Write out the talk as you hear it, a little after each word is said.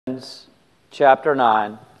Romans chapter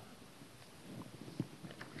 9.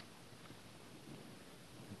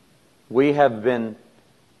 We have been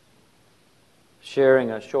sharing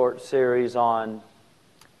a short series on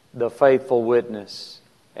the faithful witness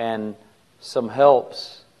and some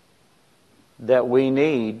helps that we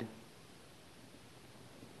need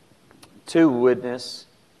to witness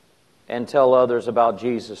and tell others about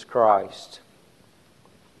Jesus Christ.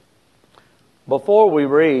 Before we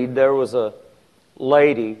read, there was a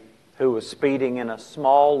lady who was speeding in a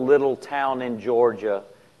small little town in Georgia,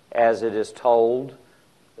 as it is told,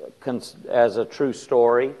 as a true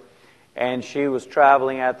story. And she was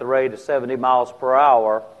traveling at the rate of 70 miles per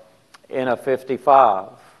hour in a 55.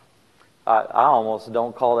 I almost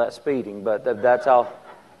don't call that speeding, but that's how.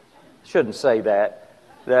 Shouldn't say that.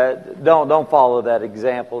 Don't follow that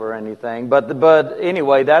example or anything. But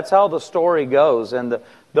anyway, that's how the story goes. And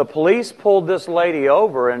the police pulled this lady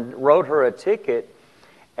over and wrote her a ticket,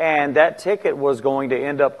 and that ticket was going to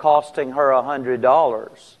end up costing her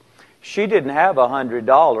 $100. She didn't have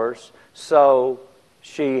 $100, so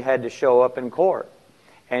she had to show up in court.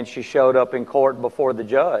 And she showed up in court before the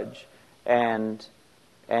judge, and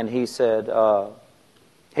he said,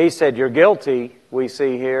 "You're guilty. We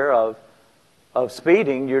see here of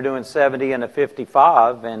speeding. You're doing 70 and a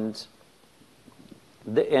 55, and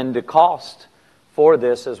the cost for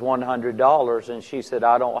this is $100. And she said,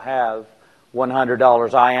 "I don't have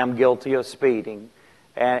 $100. I am guilty of speeding,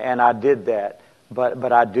 and I did that,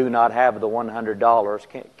 but I do not have the $100.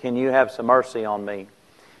 Can you have some mercy on me?"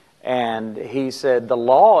 And he said, "The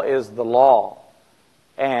law is the law,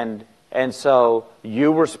 and so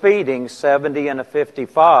you were speeding 70 and a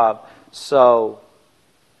 55. So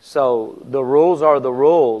the rules are the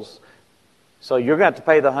rules. So you're going to have to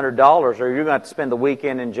pay the $100, or you're going to have to spend the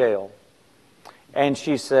weekend in jail." And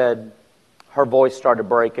she said, her voice started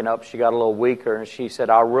breaking up. She got a little weaker, and she said,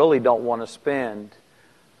 "I really don't want to spend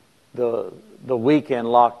the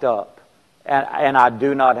weekend locked up, and I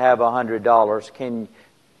do not have $100.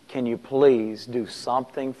 Can you please do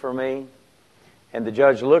something for me?" And the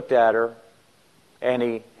judge looked at her, and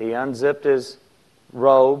he unzipped his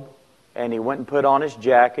robe, and he went and put on his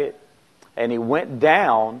jacket, and he went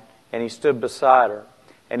down, and he stood beside her,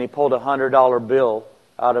 and he pulled a $100 bill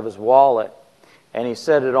out of his wallet, and he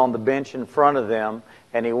set it on the bench in front of them,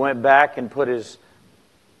 and he went back and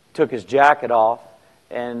took his jacket off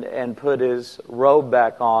and put his robe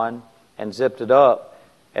back on and zipped it up,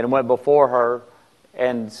 and went before her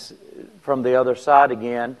and from the other side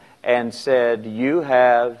again and said, "You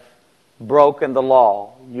have broken the law.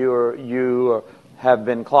 You have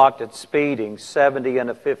been clocked at speeding 70 and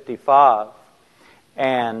a 55,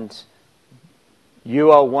 and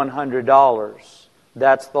you owe $100.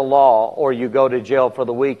 That's the law, or you go to jail for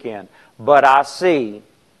the weekend. But I see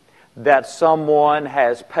that someone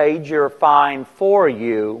has paid your fine for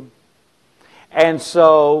you, and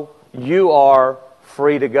so you are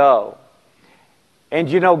free to go." And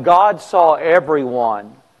you know, God saw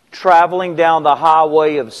everyone traveling down the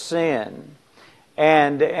highway of sin,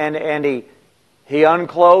 and he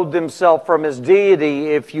unclothed himself from his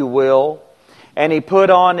deity, if you will, and he put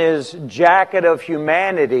on his jacket of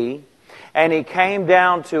humanity, and he came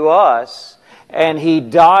down to us, and he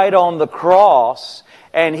died on the cross,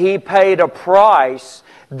 and he paid a price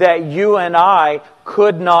that you and I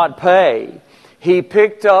could not pay. He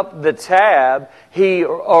picked up the tab, he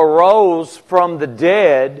arose from the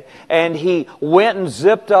dead, and he went and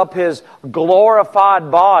zipped up his glorified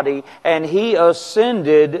body, and he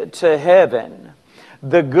ascended to heaven.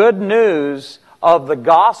 The good news of the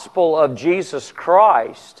gospel of Jesus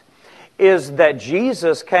Christ is that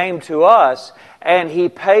Jesus came to us and he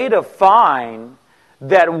paid a fine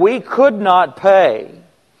that we could not pay.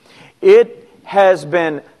 It has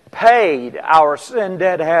been paid, our sin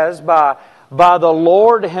debt has, by the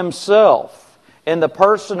Lord Himself in the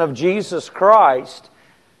person of Jesus Christ.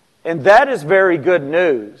 And that is very good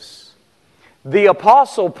news. The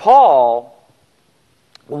Apostle Paul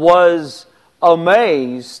was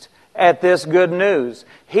amazed at this good news.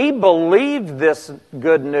 He believed this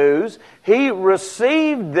good news. He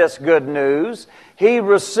received this good news. He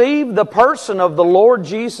received the person of the Lord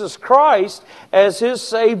Jesus Christ as his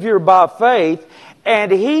Savior by faith,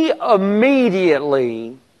 and he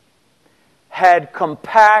immediately had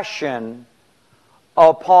compassion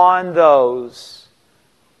upon those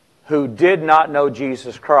who did not know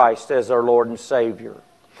Jesus Christ as their Lord and Savior.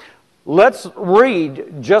 Let's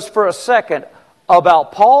read just for a second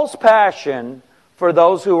about Paul's passion for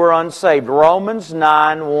those who are unsaved. Romans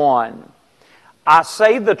 9:1. "I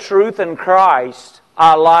say the truth in Christ,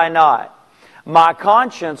 I lie not. My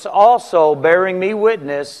conscience also bearing me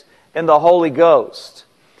witness in the Holy Ghost,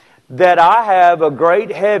 that I have a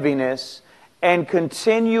great heaviness and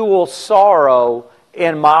continual sorrow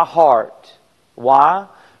in my heart. Why?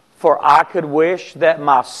 For I could wish that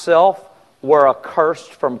myself were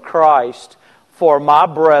accursed from Christ for my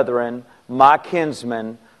brethren, my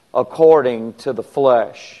kinsmen, according to the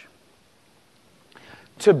flesh.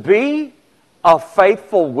 To be a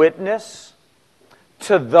faithful witness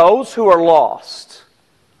to those who are lost,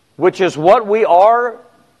 which is what we are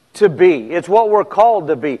to be. It's what we're called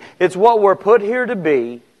to be. It's what we're put here to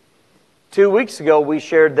be. 2 weeks ago we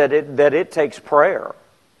shared that it takes prayer.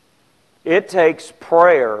 It takes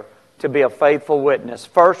prayer to be a faithful witness.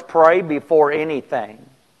 First, pray before anything.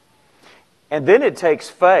 And then it takes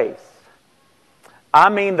faith. I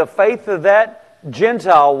mean, the faith of that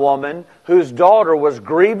Gentile woman whose daughter was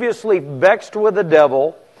grievously vexed with the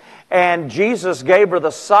devil, and Jesus gave her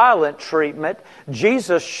the silent treatment.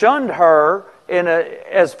 Jesus shunned her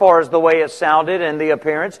as far as the way it sounded and the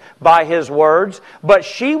appearance by His words, but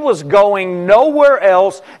she was going nowhere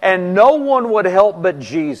else, and no one would help but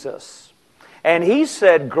Jesus. And He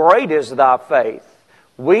said, "Great is thy faith."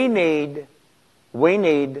 We need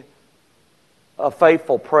a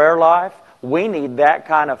faithful prayer life. We need that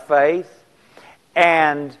kind of faith.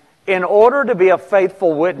 And in order to be a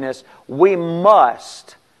faithful witness, we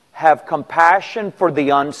must have compassion for the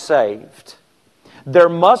unsaved. There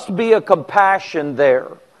must be a compassion there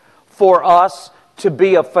for us to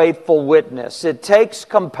be a faithful witness. It takes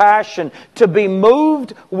compassion to be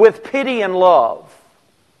moved with pity and love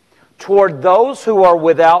toward those who are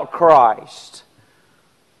without Christ.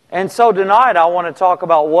 And so tonight I want to talk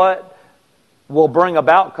about what will bring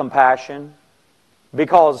about compassion,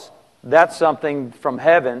 because that's something from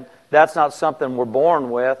heaven. That's not something we're born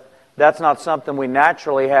with. That's not something we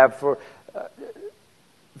naturally have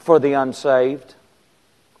for the unsaved.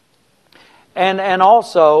 And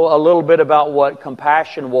also a little bit about what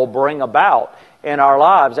compassion will bring about in our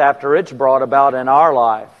lives after it's brought about in our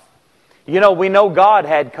life. You know, we know God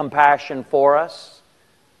had compassion for us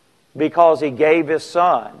because He gave His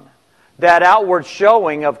Son. That outward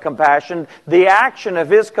showing of compassion, the action of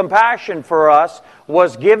His compassion for us,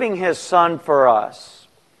 was giving His Son for us.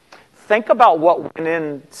 Think about what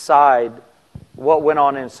went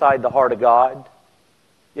on inside the heart of God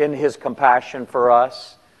in His compassion for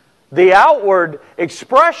us. The outward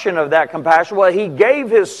expression of that compassion, well, He gave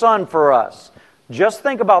His Son for us. Just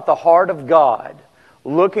think about the heart of God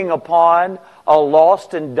looking upon a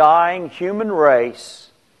lost and dying human race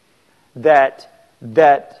that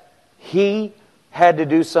He had to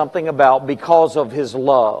do something about because of His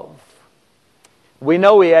love. We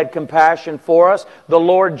know He had compassion for us. The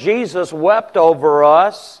Lord Jesus wept over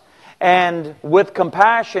us, and with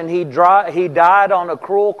compassion He died on a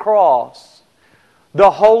cruel cross. The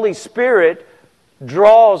Holy Spirit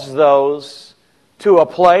draws those to a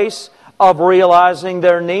place of realizing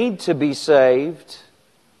their need to be saved.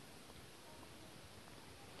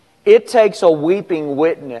 It takes a weeping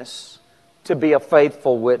witness to be a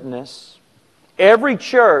faithful witness. Every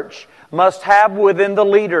church must have within the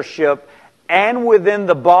leadership and within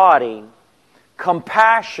the body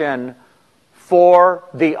compassion for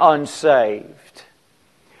the unsaved.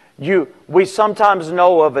 We sometimes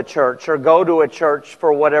know of a church or go to a church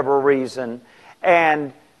for whatever reason,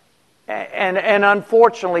 and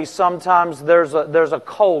unfortunately sometimes there's a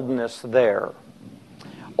coldness there,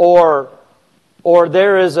 or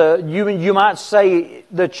there is you might say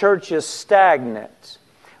the church is stagnant.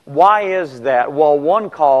 Why is that? Well,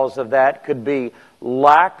 one cause of that could be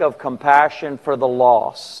lack of compassion for the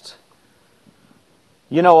lost.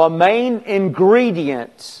 You know, a main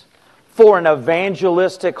ingredient for an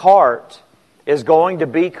evangelistic heart is going to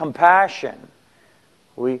be compassion.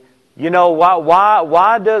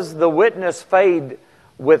 Why does the witness fade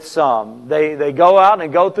with some? They go out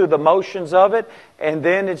and go through the motions of it, and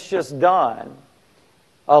then it's just done.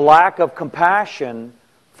 A lack of compassion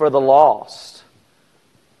for the lost.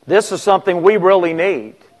 This is something we really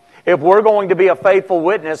need. If we're going to be a faithful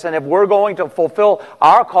witness, and if we're going to fulfill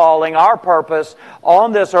our calling, our purpose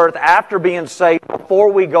on this earth after being saved,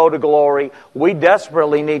 before we go to glory, we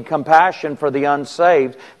desperately need compassion for the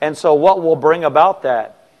unsaved. And so what will bring about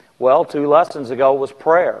that? Well, 2 lessons ago was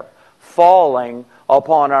prayer. Falling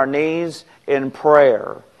upon our knees in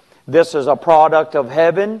prayer. This is a product of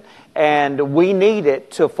heaven, and we need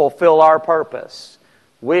it to fulfill our purpose.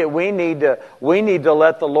 We need to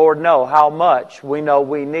let the Lord know how much we know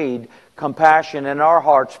we need compassion in our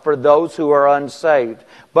hearts for those who are unsaved.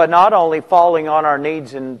 But not only falling on our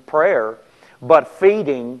knees in prayer, but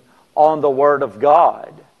feeding on the Word of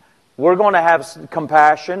God. We're going to have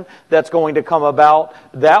compassion that's going to come about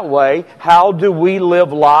that way. How do we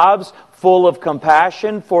live lives full of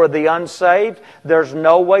compassion for the unsaved. There's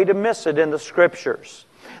no way to miss it in the Scriptures.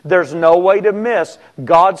 There's no way to miss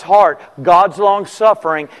God's heart, God's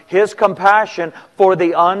long-suffering, His compassion for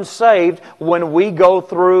the unsaved when we go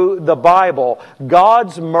through the Bible.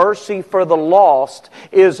 God's mercy for the lost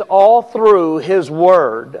is all through His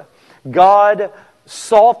Word. God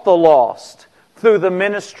sought the lost through the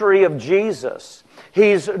ministry of Jesus.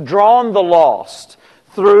 He's drawn the lost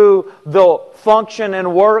through the function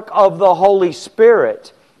and work of the Holy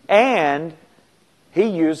Spirit. And He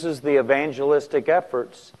uses the evangelistic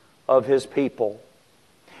efforts of His people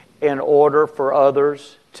in order for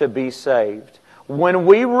others to be saved. When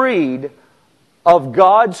we read of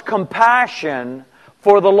God's compassion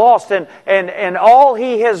for the lost and all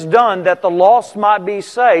He has done that the lost might be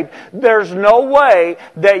saved, there's no way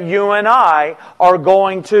that you and I are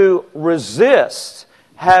going to resist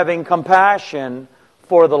having compassion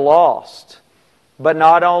for the lost. But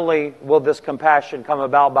not only will this compassion come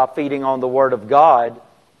about by feeding on the Word of God,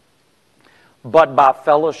 but by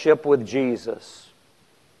fellowship with Jesus.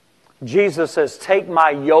 Jesus says, "Take my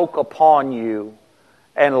yoke upon you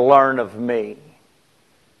and learn of me."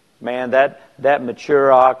 Man, that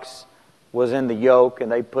mature ox was in the yoke,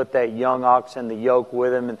 and they put that young ox in the yoke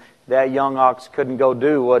with him, and that young ox couldn't go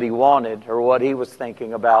do what he wanted or what he was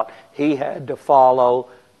thinking about. He had to follow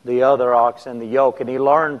the other ox in the yoke, and he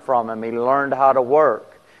learned from him. He learned how to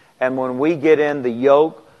work. And when we get in the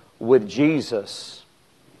yoke with Jesus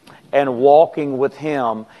and walking with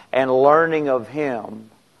Him and learning of Him,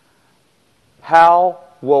 how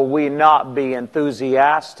will we not be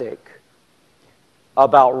enthusiastic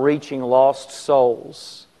about reaching lost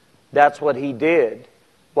souls? That's what He did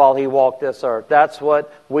while He walked this earth. That's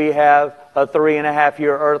what we have a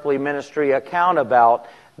 3.5-year earthly ministry account about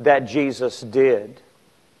that Jesus did.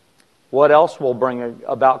 What else will bring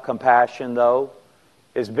about compassion, though,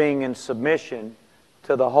 is being in submission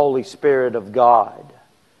to the Holy Spirit of God.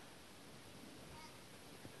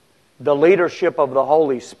 The leadership of the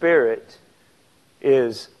Holy Spirit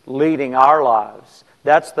is leading our lives.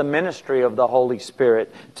 That's the ministry of the Holy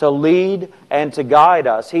Spirit, to lead and to guide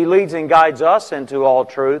us. He leads and guides us into all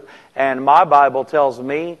truth, and my Bible tells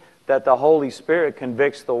me that the Holy Spirit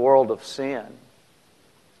convicts the world of sin.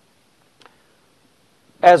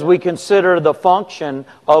 As we consider the function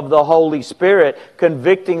of the Holy Spirit,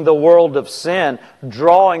 convicting the world of sin,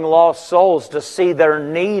 drawing lost souls to see their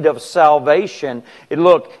need of salvation.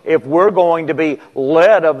 Look, if we're going to be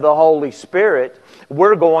led of the Holy Spirit,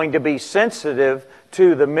 we're going to be sensitive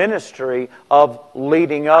to the ministry of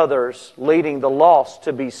leading others, leading the lost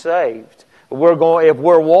to be saved. If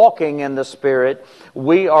we're walking in the Spirit,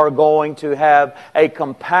 we are going to have a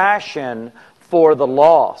compassion for the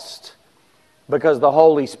lost, because the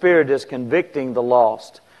Holy Spirit is convicting the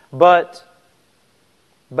lost. But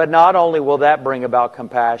not only will that bring about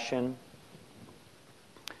compassion,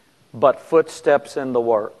 but footsteps in the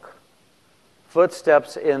work.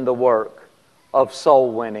 Footsteps in the work of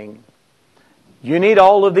soul winning. You need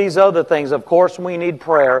all of these other things. Of course, we need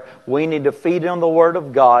prayer. We need to feed on the Word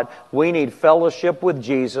of God. We need fellowship with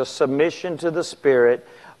Jesus, submission to the Spirit.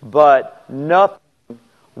 But nothing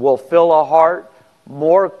will fill a heart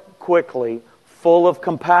more quickly, full of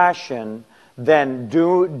compassion, than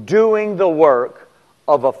doing the work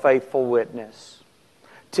of a faithful witness.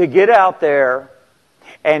 To get out there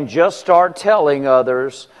and just start telling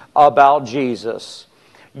others about Jesus.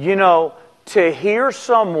 You know, to hear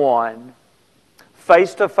someone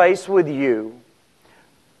face to face with you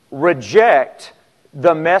reject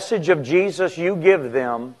the message of Jesus you give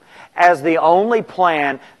them as the only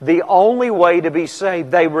plan, the only way to be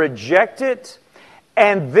saved. They reject it,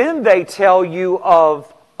 and then they tell you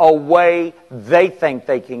of a way they think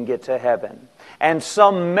they can get to heaven, and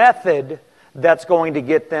some method that's going to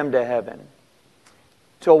get them to heaven.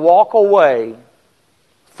 To walk away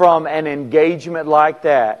from an engagement like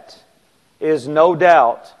that is no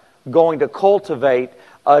doubt going to cultivate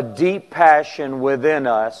a deep passion within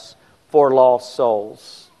us for lost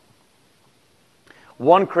souls.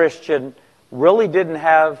 One Christian really didn't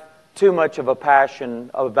have too much of a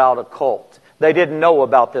passion about a cult. They didn't know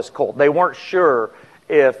about this cult. They weren't sure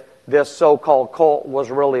if this so-called cult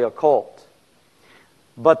was really a cult.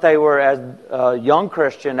 But they were, as a young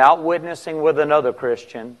Christian, out witnessing with another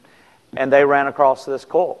Christian, and they ran across this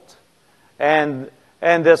cult. And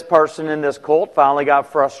this person in this cult finally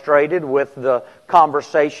got frustrated with the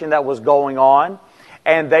conversation that was going on,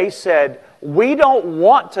 and they said, "We don't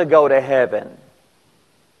want to go to heaven.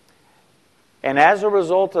 And as a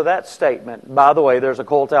result of that statement, by the way, there's a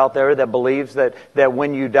cult out there that believes that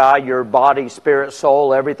when you die, your body, spirit,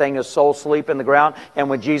 soul, everything is soul sleep in the ground. And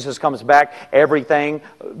when Jesus comes back, everything,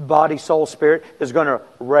 body, soul, spirit, is going to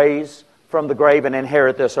raise from the grave and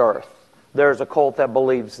inherit this earth. There's a cult that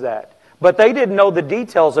believes that. But they didn't know the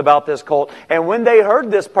details about this cult. And when they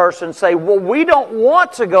heard this person say, well, we don't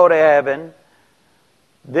want to go to heaven,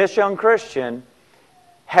 this young Christian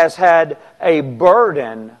has had a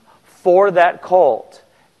burden for that cult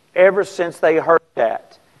ever since they heard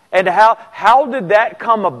that. And how did that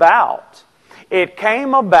come about? It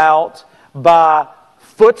came about by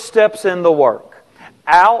footsteps in the work,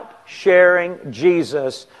 out sharing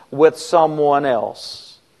Jesus with someone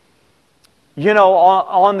else. You know,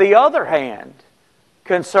 on the other hand,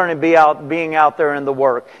 concerning being out there in the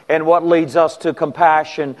work, and what leads us to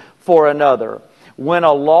compassion for another, when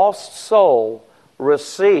a lost soul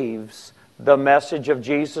receives the message of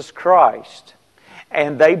Jesus Christ,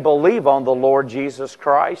 and they believe on the Lord Jesus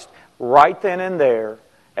Christ right then and there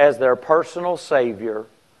as their personal Savior,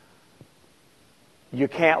 you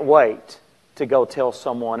can't wait to go tell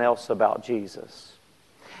someone else about Jesus.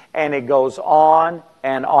 And it goes on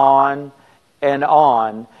and on and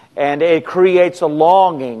on, and it creates a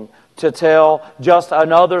longing to tell just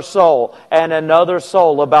another soul and another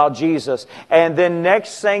soul about Jesus. And then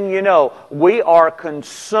next thing you know, we are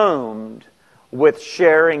consumed with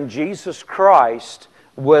sharing Jesus Christ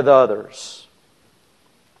with others.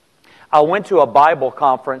 I went to a Bible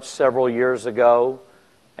conference several years ago.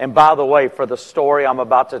 And by the way, for the story I'm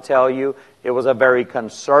about to tell you, it was a very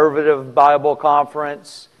conservative Bible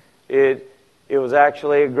conference. It was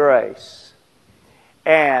actually a Grace.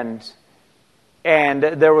 And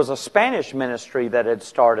there was a Spanish ministry that had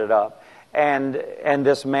started up. And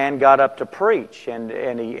this man got up to preach,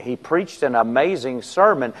 and he preached an amazing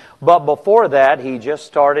sermon. But before that, he just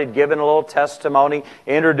started giving a little testimony,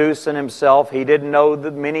 introducing himself. He didn't know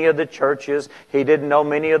many of the churches. He didn't know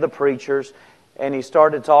many of the preachers. And he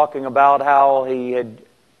started talking about how he had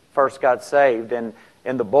first got saved. And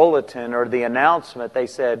in the bulletin or the announcement, they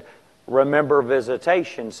said, "Remember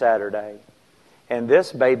visitation Saturday." And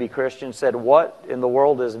this baby Christian said, "What in the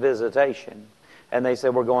world is visitation?" And they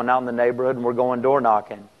said, "We're going out in the neighborhood and we're going door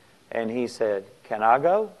knocking." And he said, "Can I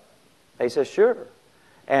go?" They said, "Sure."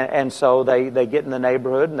 And so they get in the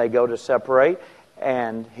neighborhood and they go to separate.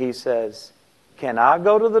 And he says, "Can I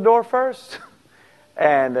go to the door first?"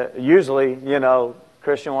 And usually, you know,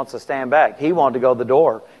 Christian wants to stand back. He wanted to go to the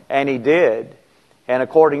door. And he did. And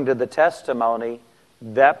according to the testimony,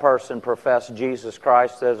 that person professed Jesus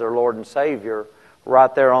Christ as their Lord and Savior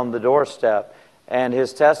right there on the doorstep. And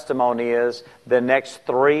his testimony is the next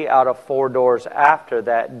 3 out of 4 doors after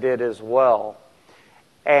that did as well.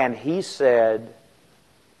 And he said,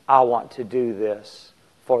 "I want to do this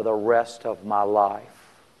for the rest of my life."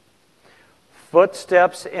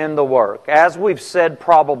 Footsteps in the work. As we've said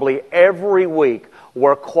probably every week,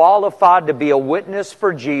 we're qualified to be a witness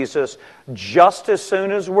for Jesus just as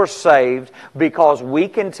soon as we're saved, because we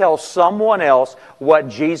can tell someone else what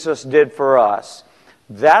Jesus did for us.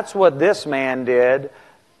 That's what this man did.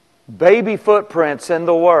 Baby footprints in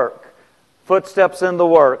the work. Footsteps in the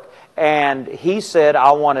work. And he said,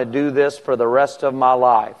 "I want to do this for the rest of my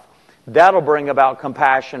life." That'll bring about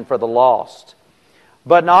compassion for the lost.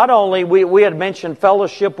 But not only, we had mentioned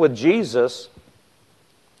fellowship with Jesus.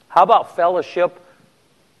 How about fellowship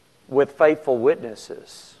with faithful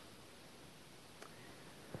witnesses?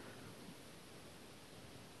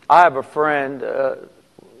 I have a friend,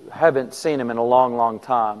 haven't seen him in a long, long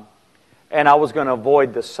time. And I was going to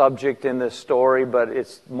avoid the subject in this story, but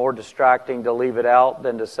it's more distracting to leave it out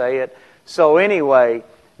than to say it. So anyway,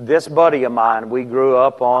 this buddy of mine, we grew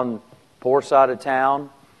up on the poor side of town,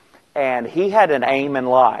 and he had an aim in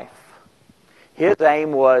life. His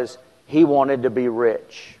aim was he wanted to be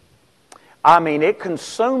rich. I mean, it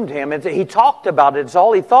consumed him. He talked about it. It's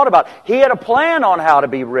all he thought about. He had a plan on how to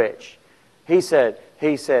be rich. He said,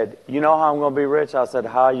 "You know how I'm going to be rich?" I said,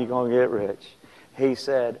 "How are you going to get rich?" He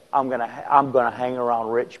said, I'm going to hang around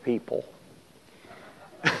rich people."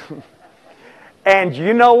 And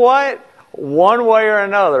you know what? One way or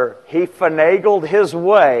another, he finagled his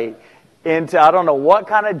way into, I don't know what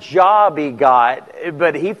kind of job he got,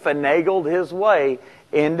 but he finagled his way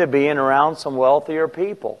into being around some wealthier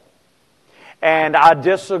people. And I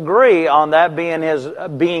disagree on that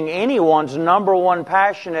being anyone's number one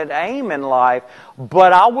passionate aim in life.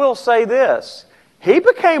 But I will say this. He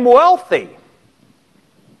became wealthy.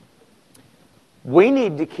 We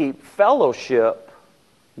need to keep fellowship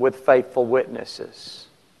with faithful witnesses.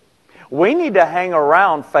 We need to hang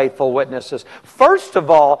around faithful witnesses. First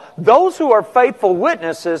of all, those who are faithful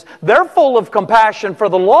witnesses, they're full of compassion for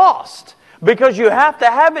the lost. Because you have to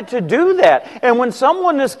have it to do that. And when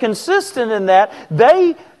someone is consistent in that,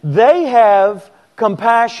 they have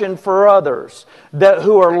compassion for others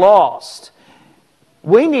who are lost.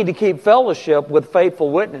 We need to keep fellowship with faithful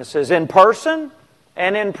witnesses in person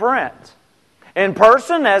and in print. In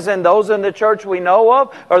person, as in those in the church we know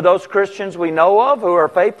of, or those Christians we know of who are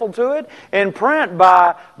faithful to it. In print,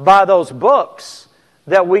 by those books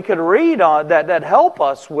that we could read on that help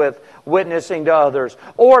us with witnessing to others.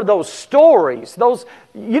 Or those stories, those,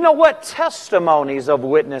 you know what, testimonies of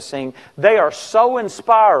witnessing, they are so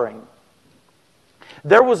inspiring.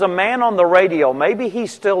 There was a man on the radio, maybe he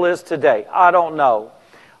still is today, I don't know.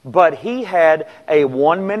 But he had a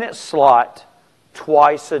 1-minute slot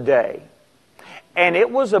twice a day. And it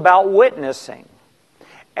was about witnessing.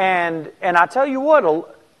 And I tell you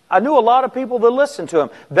what, I knew a lot of people that listened to him.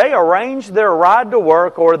 They arranged their ride to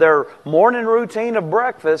work or their morning routine of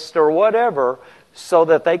breakfast or whatever so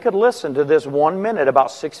that they could listen to this 1 minute, about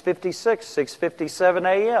 6:56, 6:57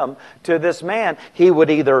 a.m. to this man. He would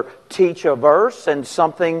either teach a verse and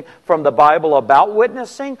something from the Bible about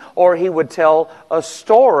witnessing, or he would tell a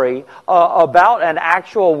story about an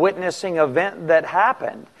actual witnessing event that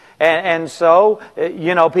happened. And so,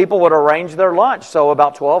 you know, people would arrange their lunch. So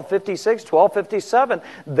about 12:56, 12:57,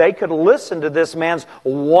 they could listen to this man's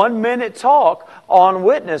 1-minute talk on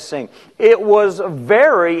witnessing. It was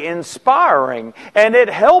very inspiring, and it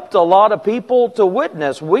helped a lot of people to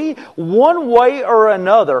witness. We, one way or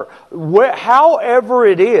another, however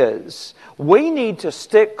it is, we need to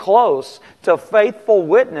stick close to faithful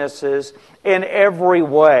witnesses in every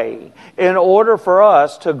way in order for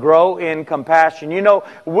us to grow in compassion. You know,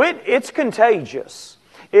 it's contagious.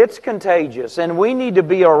 It's contagious, and we need to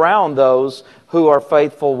be around those who are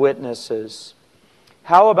faithful witnesses.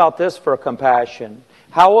 How about this for compassion?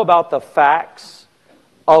 How about the facts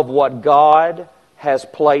of what God has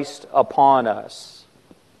placed upon us?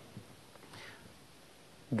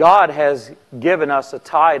 God has given us a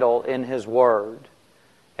title in His Word,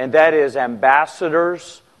 and that is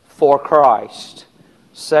ambassadors for Christ.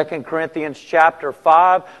 2 Corinthians chapter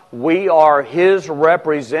 5, we are His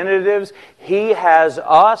representatives. He has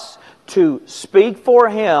us to speak for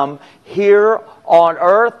Him here on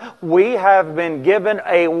earth. We have been given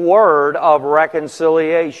a word of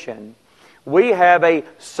reconciliation. We have a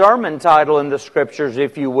sermon title in the Scriptures,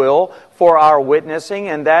 if you will, for our witnessing,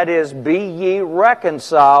 and that is, Be Ye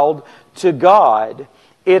Reconciled to God.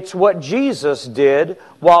 It's what Jesus did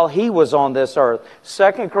while He was on this earth.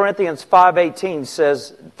 2 Corinthians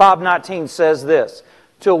 5:19 says this,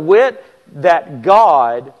 to wit, that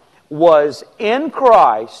God was in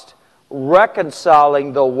Christ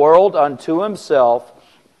reconciling the world unto Himself,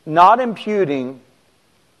 not imputing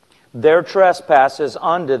their trespasses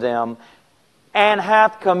unto them, and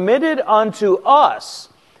hath committed unto us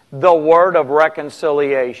the word of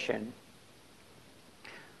reconciliation.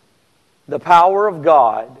 The power of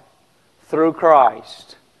God through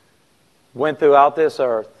Christ went throughout this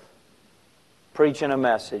earth preaching a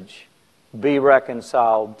message, be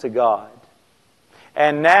reconciled to God.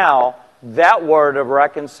 And now that word of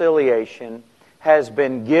reconciliation has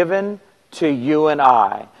been given to you and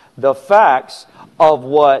I. The facts of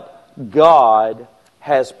what God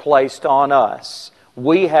has placed on us.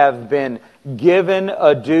 We have been given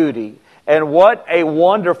a duty. And what a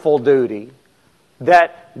wonderful duty,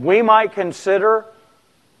 that we might consider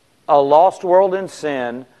a lost world in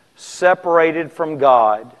sin, separated from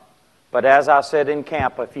God. But as I said in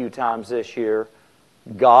camp a few times this year,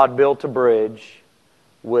 God built a bridge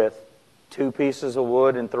with 2 pieces of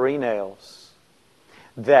wood and 3 nails,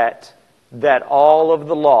 that all of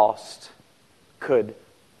the lost could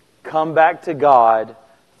come back to God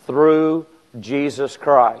through Jesus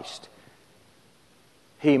Christ.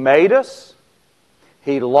 He made us,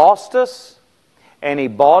 He lost us, and He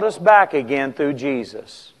bought us back again through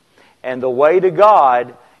Jesus. And the way to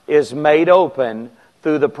God is made open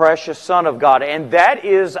through the precious Son of God. And that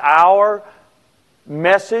is our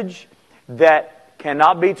message that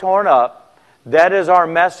cannot be torn up. That is our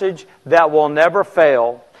message that will never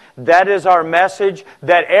fail. That is our message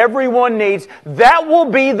that everyone needs. That will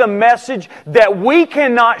be the message that we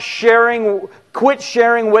cannot quit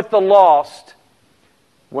sharing with the lost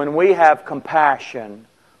when we have compassion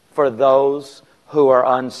for those who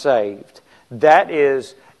are unsaved. That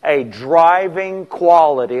is a driving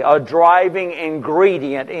quality, a driving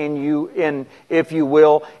ingredient if you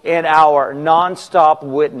will, in our nonstop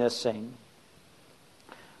witnessing.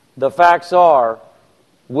 The facts are,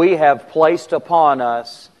 we have placed upon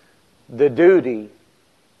us the duty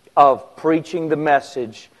of preaching the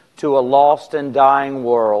message to a lost and dying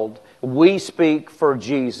world. We speak for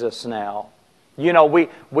Jesus now. You know,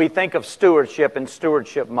 we think of stewardship in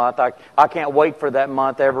Stewardship Month. I can't wait for that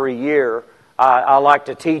month every year. I like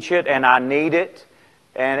to teach it, and I need it.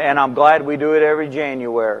 And I'm glad we do it every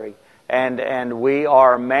January. And we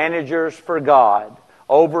are managers for God,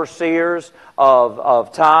 overseers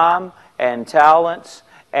of time and talents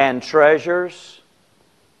and treasures,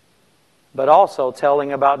 but also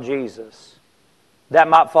telling about Jesus. That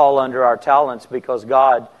might fall under our talents because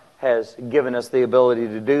God has given us the ability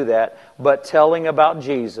to do that. But telling about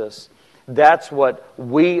Jesus, that's what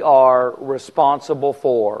we are responsible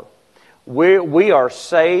for. We are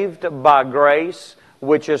saved by grace,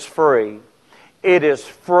 which is free. It is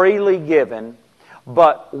freely given.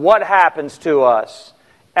 But what happens to us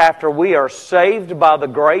after we are saved by the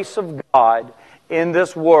grace of God in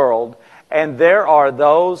this world, and there are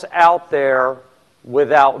those out there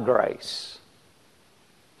without grace?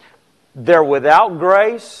 They're without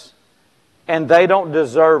grace, and they don't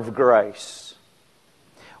deserve grace.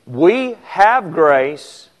 We have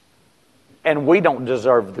grace, and we don't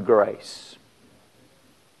deserve the grace.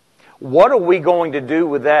 What are we going to do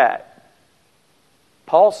with that?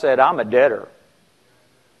 Paul said, I'm a debtor.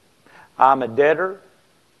 I'm a debtor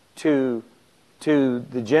to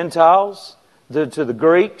the Gentiles, to the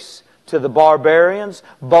Greeks, to the barbarians,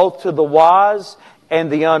 both to the wise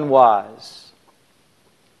and the unwise.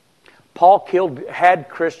 Paul had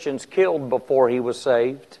Christians killed before he was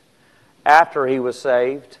saved, after he was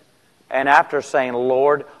saved, and after saying,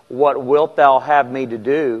 Lord, what wilt thou have me to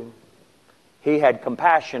do? He had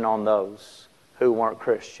compassion on those who weren't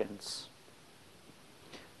Christians.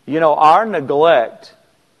 You know, our neglect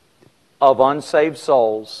of unsaved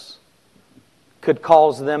souls could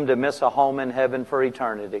cause them to miss a home in heaven for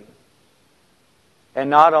eternity.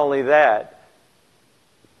 And not only that,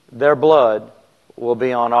 their blood will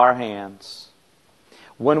be on our hands.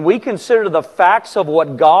 When we consider the facts of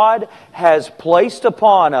what God has placed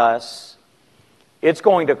upon us, it's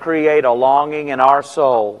going to create a longing in our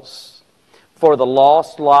souls for the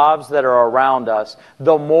lost lives that are around us.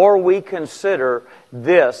 The more we consider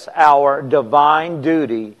this our divine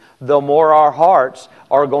duty, the more our hearts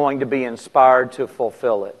are going to be inspired to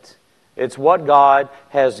fulfill it. It's what God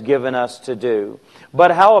has given us to do.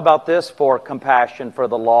 But how about this for compassion for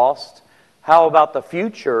the lost? How about the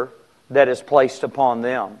future that is placed upon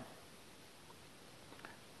them?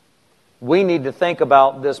 We need to think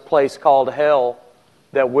about this place called hell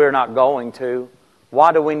that we're not going to.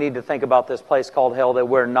 Why do we need to think about this place called hell that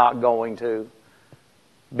we're not going to?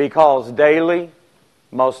 Because daily,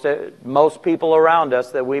 most people around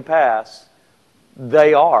us that we pass,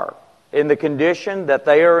 they are in the condition that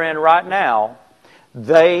they are in right now.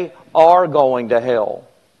 They are going to hell.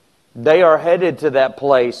 They are headed to that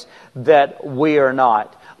place that we are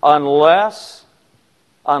not. Unless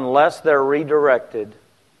they're redirected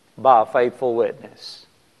by a faithful witness.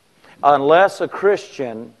 Unless a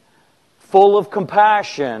Christian full of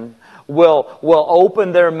compassion will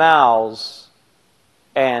open their mouths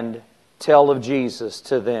and tell of Jesus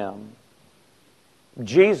to them.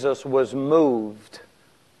 Jesus was moved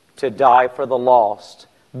to die for the lost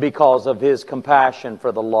because of His compassion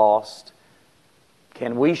for the lost.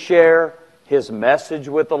 Can we share His message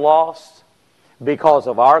with the lost because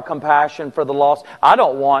of our compassion for the lost? I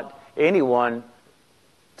don't want anyone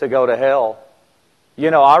to go to hell. You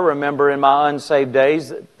know, I remember in my unsaved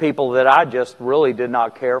days, people that I just really did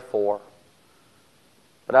not care for.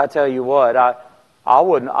 But I tell you what, I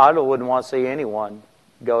wouldn't want to see anyone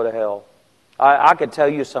go to hell. I could tell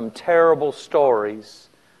you some terrible stories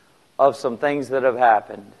of some things that have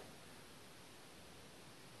happened.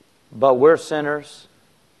 But we're sinners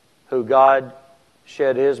who God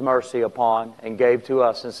shed His mercy upon and gave to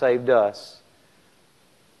us and saved us.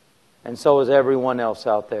 And so is everyone else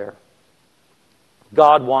out there.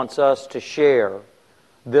 God wants us to share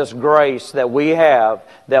this grace that we have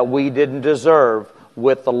that we didn't deserve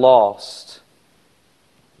with the lost.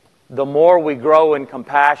 The more we grow in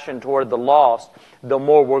compassion toward the lost, the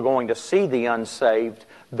more we're going to see the unsaved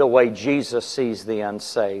the way Jesus sees the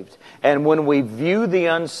unsaved. And when we view the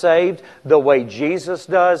unsaved the way Jesus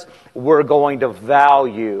does, we're going to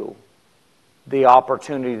value the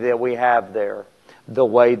opportunity that we have there the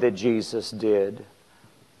way that Jesus did.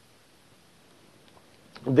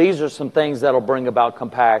 These are some things that will bring about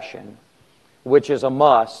compassion, which is a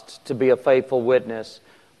must to be a faithful witness.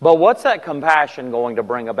 But what's that compassion going to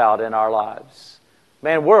bring about in our lives?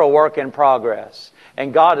 Man, we're a work in progress.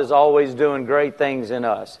 And God is always doing great things in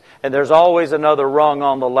us. And there's always another rung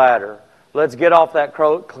on the ladder. Let's get off that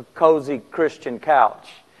cozy Christian couch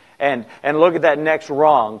and look at that next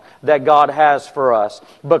rung that God has for us.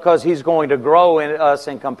 Because He's going to grow in us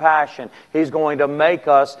in compassion. He's going to make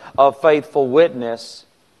us a faithful witness.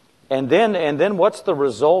 And then what's the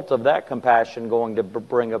result of that compassion going to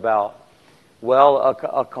bring about? Well,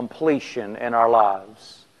 a completion in our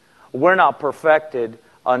lives. We're not perfected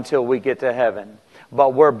until we get to heaven.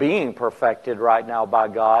 But we're being perfected right now by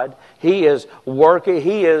God. He is working.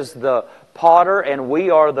 He is the potter and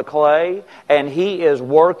we are the clay. And He is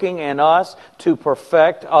working in us to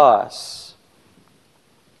perfect us.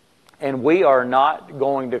 And we are not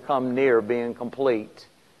going to come near being complete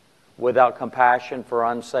without compassion for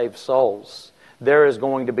unsaved souls. There is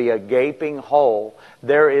going to be a gaping hole.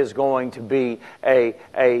 There is going to be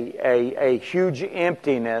a huge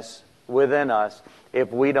emptiness within us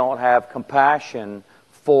if we don't have compassion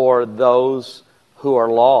for those who are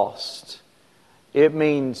lost. It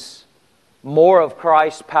means more of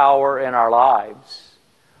Christ's power in our lives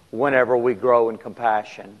whenever we grow in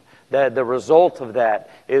compassion. The result of that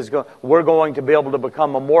is we're going to be able to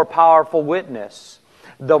become a more powerful witness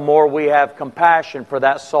the more we have compassion for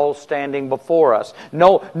that soul standing before us.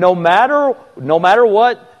 No matter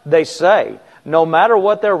what they say, no matter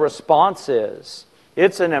what their response is,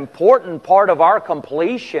 it's an important part of our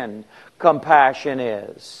completion, compassion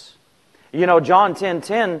is. You know, John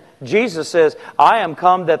 10:10, Jesus says, I am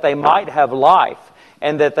come that they might have life,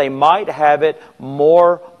 and that they might have it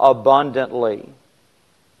more abundantly.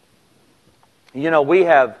 You know, we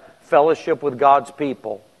have fellowship with God's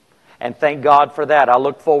people. And thank God for that. I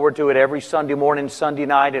look forward to it every Sunday morning, Sunday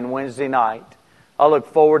night, and Wednesday night. I look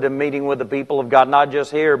forward to meeting with the people of God, not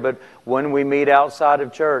just here, but when we meet outside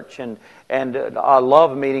of church. And I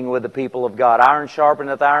love meeting with the people of God. Iron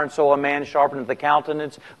sharpeneth iron, so a man sharpeneth the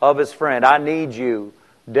countenance of his friend. I need you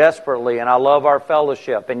desperately, and I love our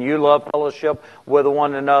fellowship, and you love fellowship with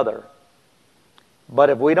one another. But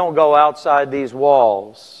if we don't go outside these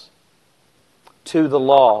walls to the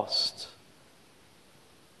lost,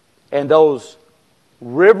 and those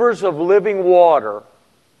rivers of living water,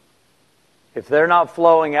 if they're not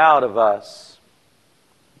flowing out of us,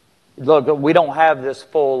 look, we don't have this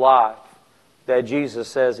full life that Jesus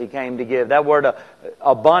says He came to give. That word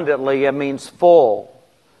abundantly, it means full.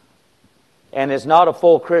 And it's not a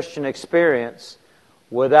full Christian experience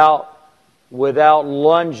without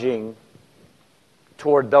lunging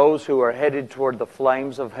toward those who are headed toward the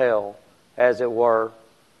flames of hell, as it were,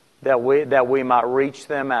 that we might reach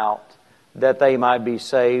them out, that they might be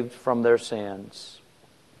saved from their sins.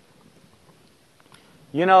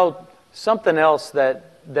 You know, something else that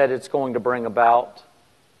it's going to bring about,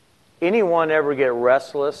 anyone ever get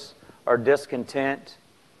restless or discontent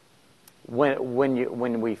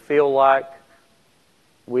when we feel like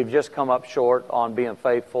we've just come up short on being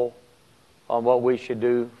faithful, on what we should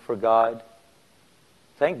do for God?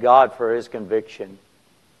 Thank God for His conviction.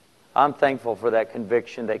 I'm thankful for that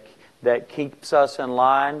conviction that keeps us in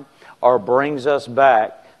line or brings us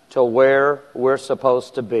back to where we're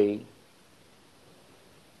supposed to be.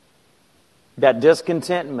 That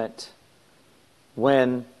discontentment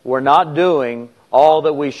when we're not doing all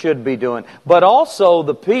that we should be doing. But also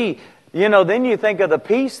the peace. You know, then you think of the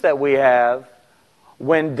peace that we have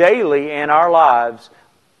when daily in our lives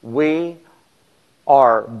we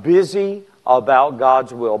are busy about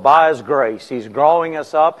God's will. By His grace, He's growing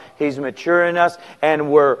us up, He's maturing us,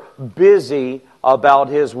 and we're busy about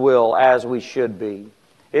His will as we should be.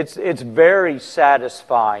 It's very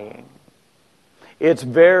satisfying. It's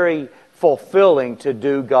very fulfilling to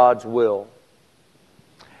do God's will.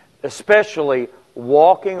 Especially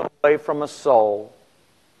walking away from a soul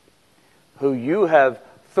who you have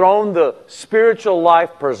thrown the spiritual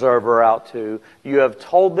life preserver out to. You have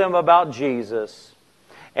told them about Jesus.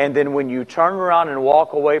 And then when you turn around and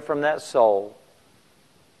walk away from that soul,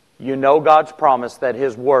 you know God's promise that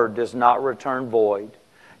His Word does not return void.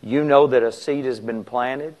 You know that a seed has been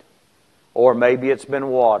planted, or maybe it's been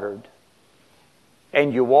watered.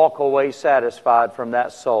 And you walk away satisfied from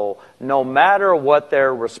that soul, no matter what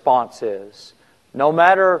their response is, no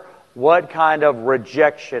matter what kind of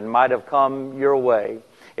rejection might have come your way.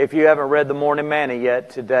 If you haven't read the Morning Manna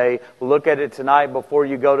yet today, look at it tonight before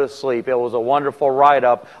you go to sleep. It was a wonderful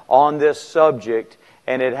write-up on this subject,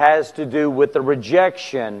 and it has to do with the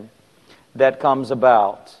rejection that comes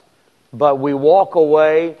about. But we walk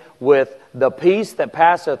away with the peace that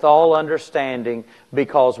passeth all understanding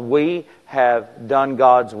because we have done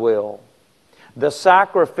God's will. The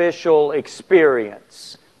sacrificial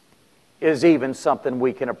experience is even something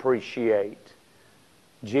we can appreciate.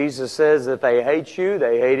 Jesus says that they hate you,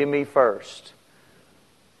 they hated me first.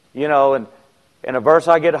 You know, and in a verse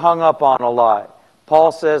I get hung up on a lot,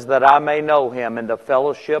 Paul says that I may know Him in the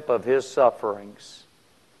fellowship of His sufferings.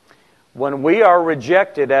 When we are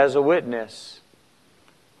rejected as a witness,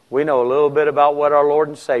 we know a little bit about what our Lord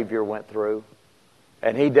and Savior went through.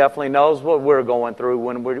 And He definitely knows what we're going through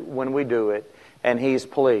when we do it. And He's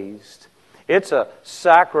pleased. It's a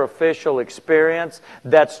sacrificial experience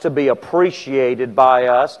that's to be appreciated by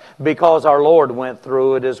us because our Lord went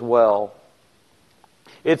through it as well.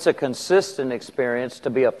 It's a consistent experience to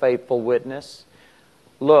be a faithful witness.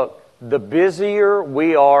 Look, the busier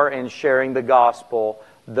we are in sharing the gospel,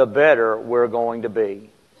 the better we're going to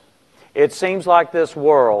be. It seems like this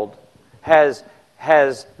world has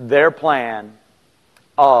their plan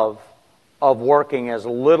of working as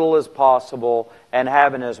little as possible and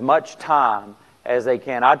having as much time as they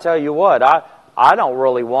can. I tell you what, I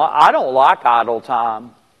don't like idle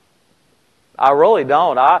time. I really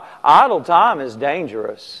don't. Idle time is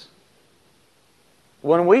dangerous.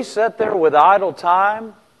 When we sit there with idle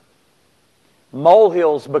time,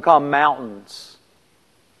 molehills become mountains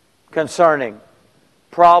concerning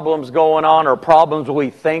problems going on or problems we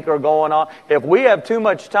think are going on. If we have too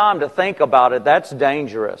much time to think about it, that's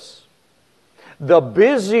dangerous. The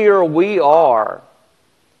busier we are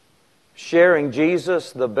sharing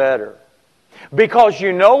Jesus, the better. Because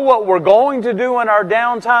you know what we're going to do in our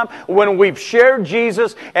downtime when we've shared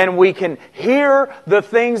Jesus and we can hear the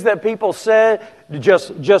things that people said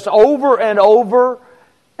just over and over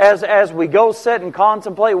as we go sit and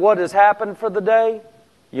contemplate what has happened for the day.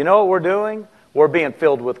 You know what we're doing? We're being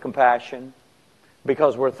filled with compassion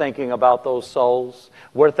because we're thinking about those souls.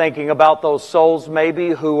 We're thinking about those souls maybe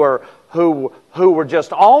who were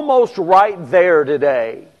just almost right there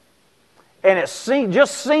today. And it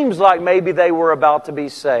just seems like maybe they were about to be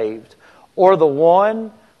saved. Or the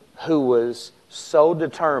one who was so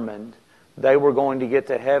determined they were going to get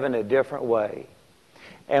to heaven a different way.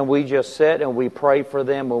 And we just sit and we pray for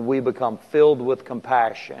them and we become filled with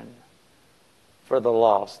compassion for the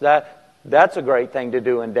lost. That's a great thing to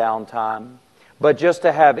do in downtime. But just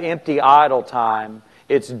to have empty idle time,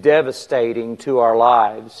 it's devastating to our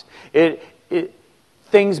lives.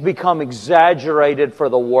 Things become exaggerated for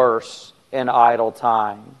the worse in idle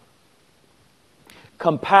time.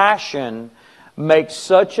 Compassion makes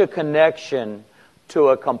such a connection to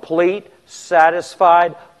a complete,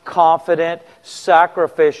 satisfied, confident,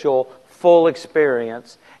 sacrificial, full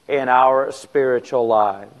experience in our spiritual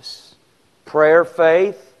lives. Prayer,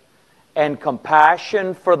 faith, and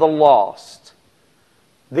compassion for the lost.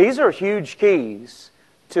 These are huge keys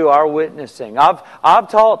to our witnessing. I've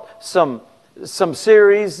taught some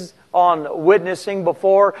series on witnessing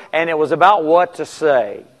before, and it was about what to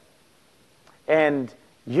say. And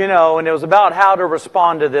it was about how to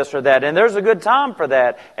respond to this or that. And there's a good time for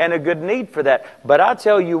that and a good need for that. But I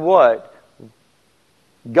tell you what,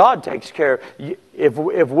 God takes care. If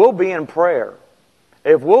we'll be in prayer,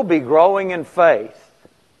 if we'll be growing in faith,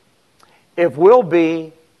 if we'll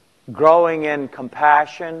be growing in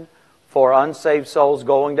compassion for unsaved souls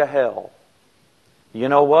going to hell, you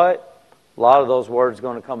know what? A lot of those words are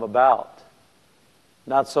going to come about.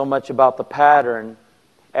 Not so much about the pattern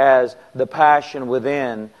as the passion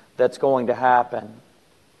within that's going to happen.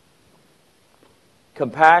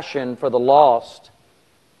 Compassion for the lost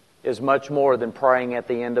is much more than praying at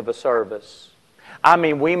the end of a service. I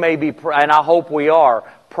mean, we may be, and I hope we are,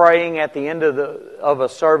 praying at the end of a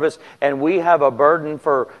service, and we have a burden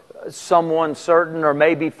for someone certain, or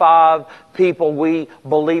maybe 5 people we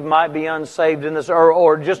believe might be unsaved in this,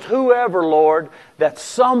 or just whoever, Lord, that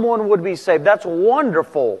someone would be saved. That's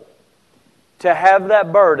wonderful to have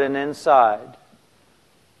that burden inside.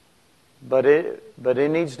 But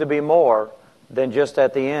it needs to be more than just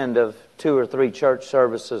at the end of 2 or 3 church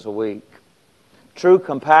services a week. True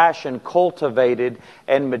compassion cultivated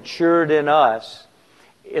and matured in us,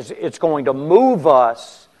 it's going to move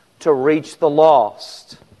us to reach the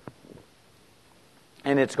lost.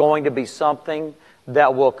 And it's going to be something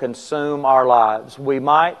that will consume our lives. We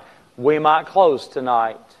might close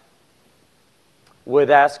tonight with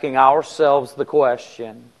asking ourselves the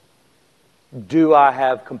question, do I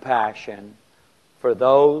have compassion for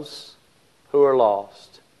those who are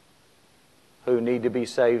lost, who need to be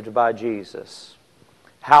saved by Jesus?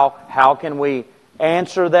 How can we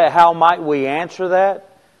answer that? How might we answer that?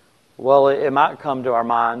 Well, it might come to our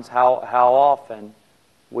minds how often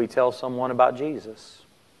we tell someone about Jesus.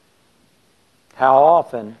 How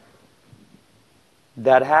often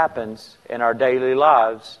that happens in our daily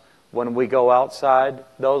lives when we go outside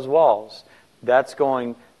those walls. That's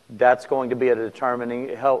going to be a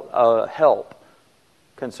determining help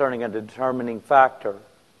concerning a determining factor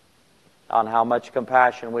on how much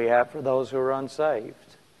compassion we have for those who are unsaved.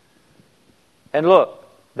 And look,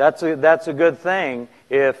 that's a good thing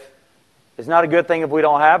if... It's not a good thing if we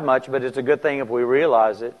don't have much, but it's a good thing if we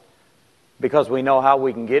realize it, because we know how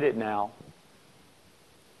we can get it now.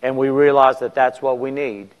 And we realize that that's what we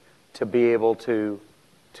need to be able to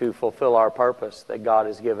fulfill our purpose that God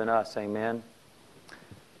has given us. Amen.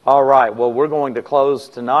 All right. Well, we're going to close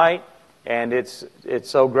tonight, and it's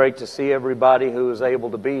so great to see everybody who is able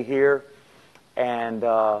to be here. And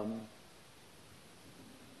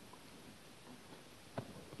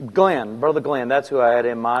Glenn, Brother Glenn, that's who I had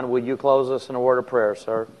in mind. Will you close us in a word of prayer,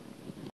 sir?